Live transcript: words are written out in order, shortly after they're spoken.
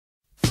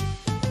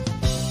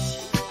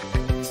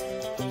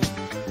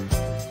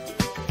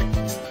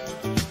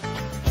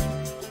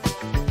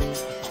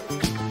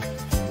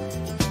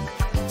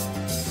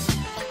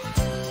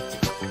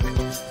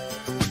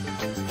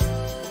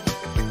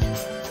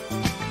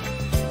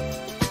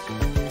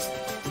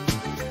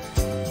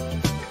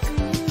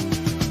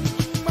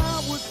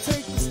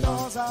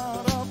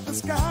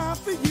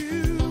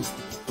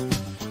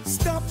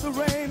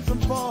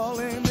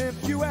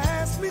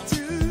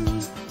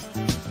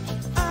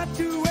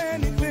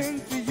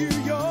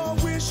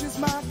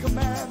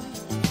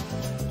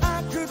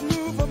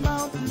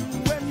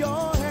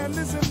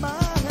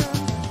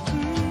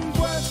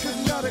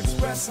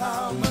just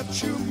how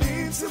much you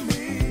mean to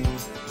me.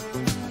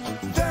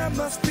 There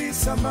must be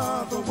some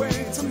other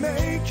way to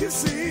make you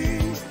see.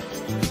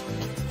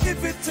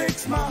 If it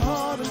takes my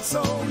heart and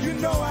soul, you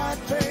know I'd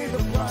pay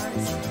the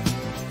price.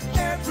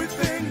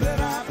 Everything that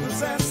I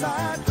possess,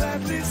 I'd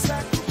gladly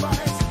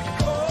sacrifice.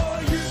 Oh,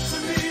 you to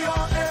me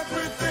are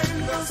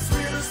everything, the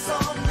sweetest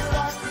song that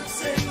I could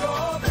sing.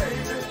 Oh,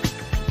 baby,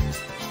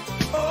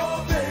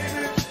 oh,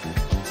 baby.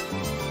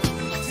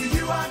 To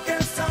you, I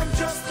guess I'm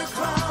just a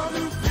clown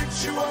who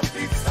picks you up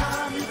each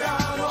time you're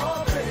down.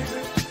 Oh,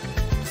 baby,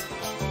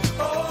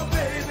 oh,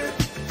 baby.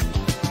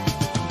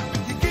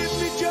 You give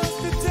me just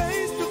a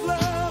taste of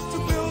love to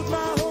build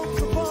my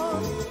hopes upon.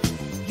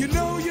 You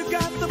know you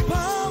got the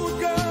power,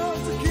 girl,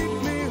 to keep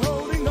me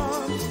holding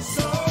on.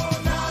 So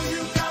now you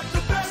got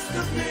the best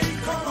of me.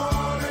 Come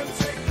on and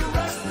take the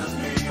rest of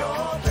me,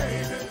 oh,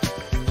 baby.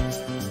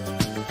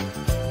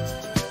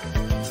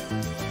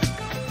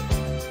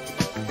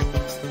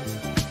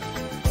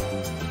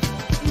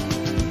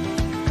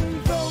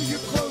 Though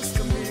you're close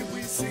to me,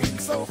 we seem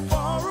so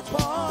far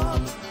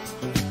apart.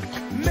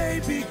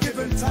 Maybe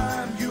given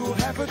time, you'll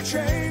have a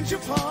change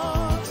of heart.